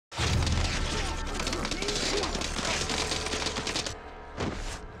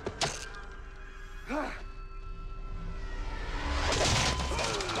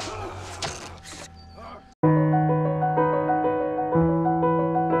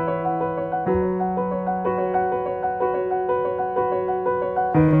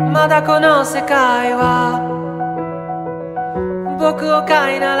まだこの世界は僕を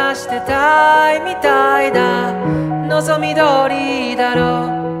飼いならしてたいみたいだ。望み通りだろ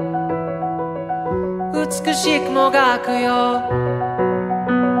う、美しくもがくよ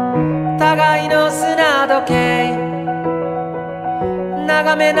互いの砂時計、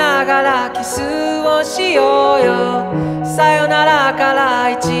眺めながらキスをしようよ。さよならから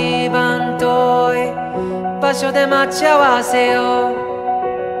一番遠い場所で待ち合わせよう。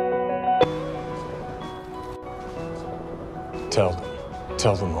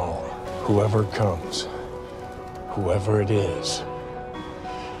 Tell them all. Whoever comes, whoever it is,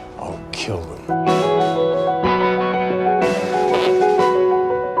 I'll kill them.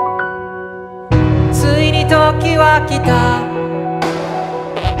 ついに時は来た。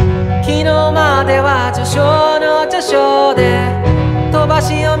昨日までは序章の序章で飛ば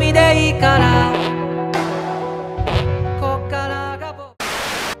し読みでいいから。こっからが僕。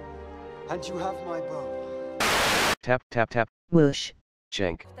 And you have my bow. Tap tap tap. Whoosh.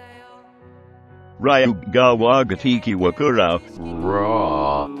 Shank. Ryuga wagatiki wakura.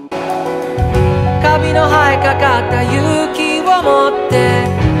 Raw. カビの生えかかった勇気を持って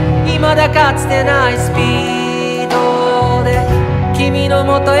未だかつてないスピードで君の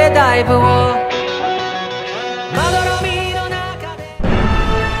元へダイブを。まどろみの中で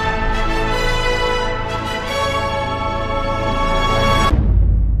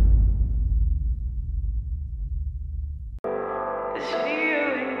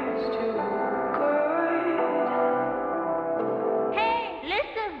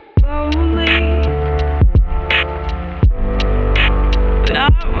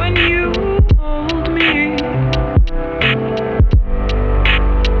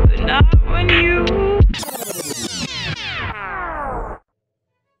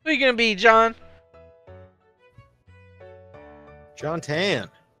Who you gonna be, John? John Tan.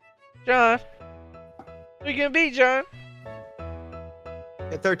 John? Who you gonna be, John?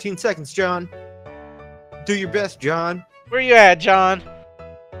 Got 13 seconds, John. Do your best, John. Where you at, John?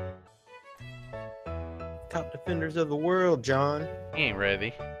 Top defenders of the world, John. He ain't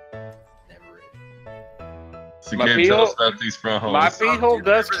ready. So My Gabe, tell us beehole- about these front holes. My beehole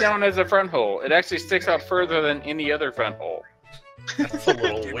does count as a front hole. It actually sticks out further than any other front hole. That's a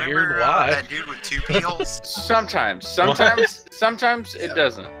little weird. Remember Why? that dude with two beeholes? Sometimes it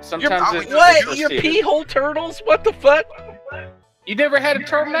doesn't. Sometimes it's What? Your pee hole turtles? What the fuck? You never had a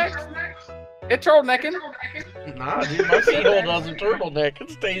turtleneck? It turtlenecking? Nah, dude, my pee hole doesn't turtleneck.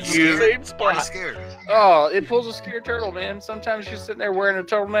 It stays in the same spot. Scared. Oh, it pulls a scared turtle, man. Sometimes you're sitting there wearing a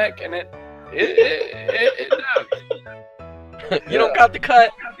turtleneck and it does. You don't got the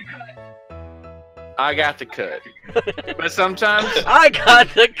cut. I got the cut. But sometimes I got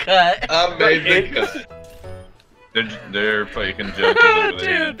the cut. I made the cut. They're fucking jokes over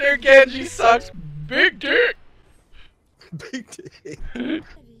there. Dude, their Genji sucks. Big dick. Big dick.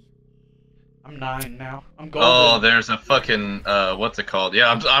 I'm 9 now. I'm golden. Oh, there's a fucking what's it called?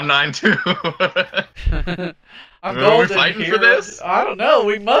 Yeah, I'm 9 too. I'm Are we golden fighting here. for this? I don't know.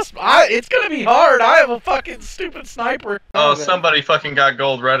 We must. It's gonna be hard. I have a fucking stupid sniper. Oh, somebody fucking got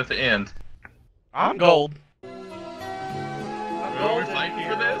gold right at the end. I'm gold. I'm Are we fighting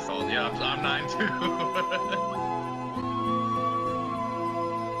for this? Oh yeah, I'm 9 too.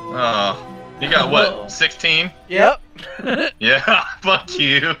 Oh, you got what? 16? Yep. Yeah, fuck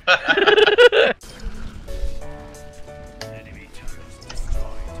you.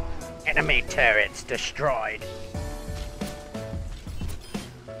 Enemy turrets destroyed.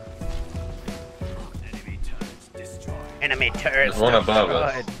 Enemy turrets There's one above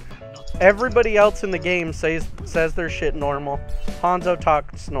destroyed. us. Everybody else in the game says their shit normal. Hanzo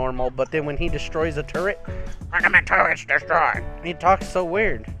talks normal, but then when he destroys a turret, Enemy turrets destroyed. he talks so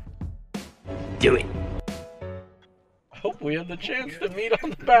weird. Do it. I hope we have the chance to meet on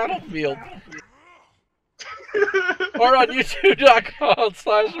the battlefield. Or on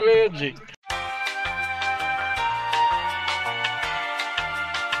youtube.com/Manje.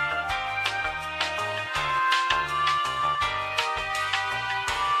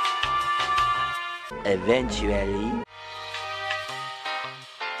 Eventually.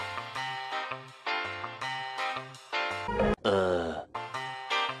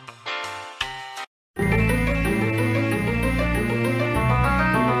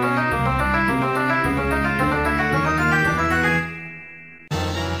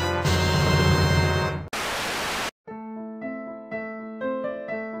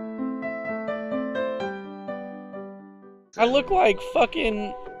 I look like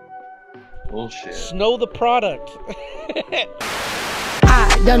fucking Bullshit. Snow the product.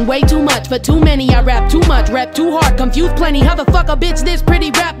 I not. Done way too much for too many. I rap too much, rap too hard, confused plenty. How the fuck a bitch this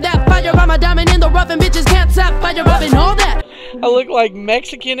pretty rap that? Fire, I'm a diamond in the rough and bitches can't stop. Fire up and all that. I look like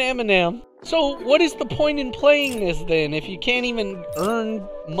Mexican Eminem. So what is the point in playing this then if you can't even earn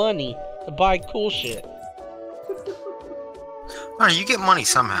money to buy cool shit? Alright, you get money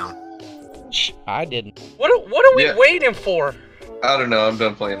somehow. I didn't. What are we waiting for? I don't know. I'm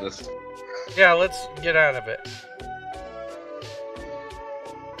done playing this. Yeah, let's get out of it.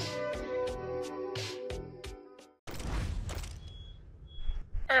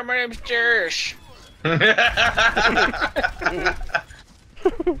 Hi, my name's Jerish. I'm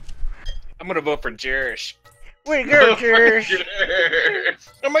gonna vote for Jerish. Wait, go Jerish.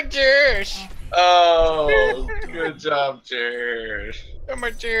 I'm a Jerish. Oh, good job, Jerish. I'm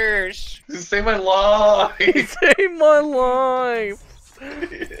a Jerish. Save my life. Save my life.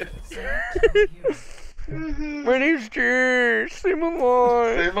 My name's Jerish. Save my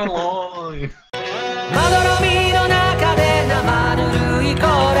life. Save my life. まどろみの中で生ぬるいコー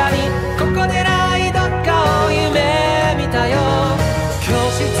ラにここでないどっかを夢見たよ教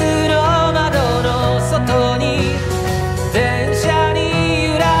室の窓の外に電車に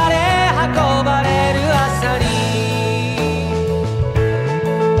揺られ運ばれる朝に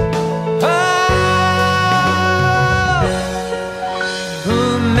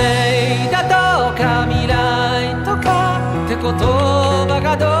運命だとか未来とかって言葉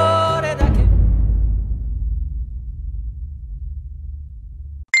がどれだけ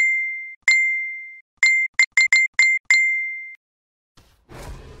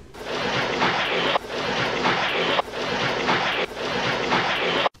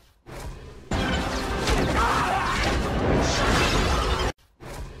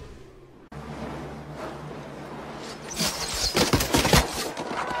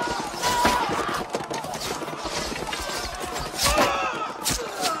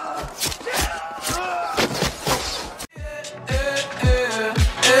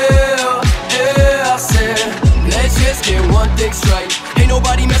Straight. Ain't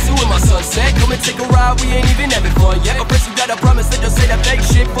nobody messing with my sunset. Come and take a ride, we ain't even having fun yet. But first you gotta promise that you'll say that fake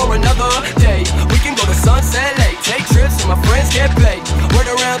shit for another day. We can go to Sunset Lake, take trips and my friends get paid. Word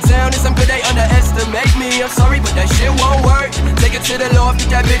around town is I'm good, they underestimate me. I'm sorry, but that shit won't work. Take it to the loft,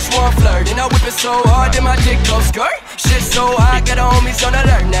 if that bitch won't flirt. And I whip it so hard that my dick goes skirt. Shit so high, got her homies on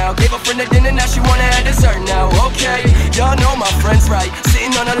alert now. Gave a friend a dinner, now she wanna have dessert now. Okay, y'all know my friend's right.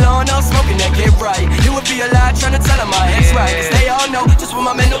 Sitting on the lawn, all smoking that get right. It would be a lie trying to tell her my head's right. Cause they all know just what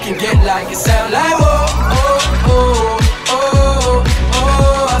my mental can get like. It sound like whoa, oh, oh, oh,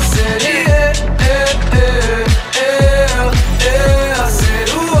 oh. I said yeah, yeah, yeah, yeah, yeah. I said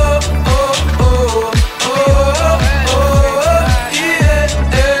ooh, oh, oh, oh, oh, oh, yeah,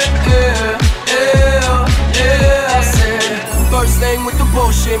 yeah, yeah, yeah, yeah. I said first thing with the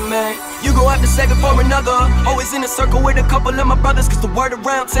bullshit, man. You gon' have to save it for another. Always in a circle with a couple of my brothers. Cause the word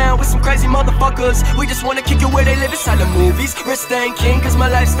around town with some crazy motherfuckers. We just wanna kick it where they live inside the movies. Rich staying king cause my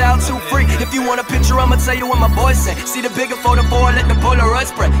lifestyle too free. If you want a picture I'ma tell you what my boy said. See the bigger photo boy, let the Polaroid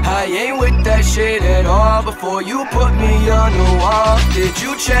spread. I ain't with that shit at all. Before you put me on the wall, did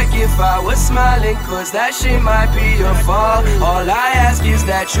you check if I was smiling? Cause that shit might be your fault. All I ask is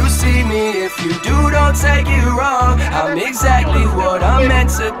that you see me. If you do, don't take it wrong. I'm exactly what I'm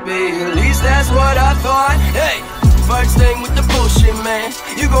meant to be. At least that's what I thought. Hey, first thing with the bullshit, man.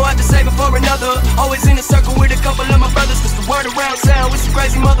 You gon' have to save it for another. Always in a circle with a couple of my brothers. Cause the word around town with some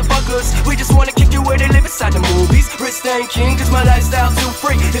crazy motherfuckers. We just wanna kick you where they live inside the movies. Rich staying king cause my lifestyle too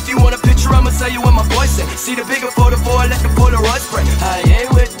free. If you want a picture I'ma tell you what my boy said. See the bigger photo boy, let the Polaroid spray. I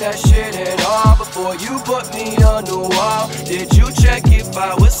ain't with that shit at all. Before you put me on the wall, did you check if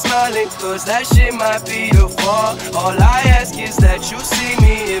I was smiling? Cause that shit might be your fault. All I ask is that you see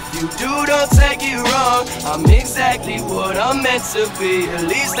me. If you do, don't take it wrong. I'm exactly what I'm meant to be. At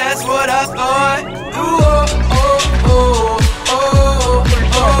least that's what I thought. Ooh, oh, oh, oh, oh,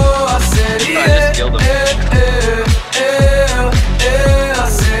 oh. I said yeah, yeah, yeah, yeah, yeah. I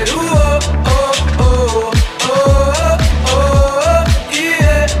said ooh, oh, oh, oh, oh, oh,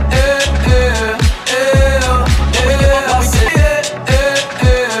 yeah, yeah, yeah, yeah. I said yeah, yeah,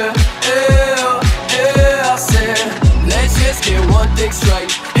 yeah, yeah. I said let's just get one thing straight.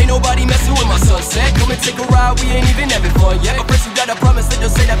 Ain't nobody messing with my sunset. Come and take a ride, we ain't even having fun yet. But first you gotta promise that you'll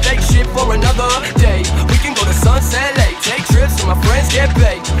say that fake shit for another day. We can go to Sunset Lake, take trips and my friends get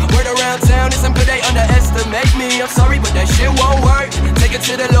paid. Word around town is I'm good, they underestimate me. I'm sorry, but that shit won't work. Take it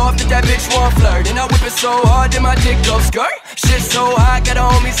to the loft if that bitch won't flirt. And I whip it so hard that my dick goes skirt. Shit so high, got her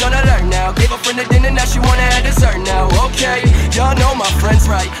homies on alert now. Gave a friend a dinner, now she wanna have dessert now. Okay, y'all know my friend's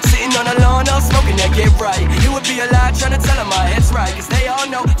right. Sitting on the lawn, all smoking that get right. It would be a lie trying to tell her my head's right. Cause they all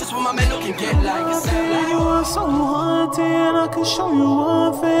know my men can get like a sound. You are so haunted, I can show you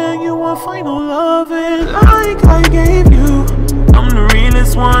one thing. You want final loving like I gave you. I'm the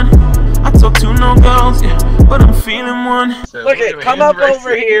realest one. I talk to no girls, yeah, but I'm feeling one. Look it, come up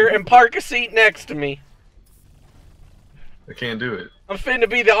over here and park a seat next to me. I can't do it. I'm finna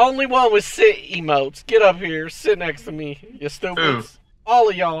be the only one with sit emotes. Get up here, sit next to me, you stupids. All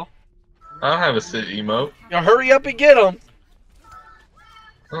of y'all. I don't have a sit emote. Y'all hurry up and get them.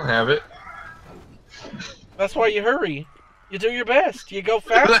 I don't have it. That's why you hurry. You do your best. You go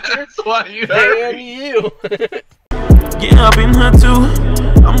faster. That's why you hurry. Than you. Get up in her too.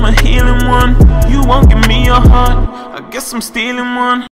 I'm a healing one. You won't give me your heart. I guess I'm stealing one.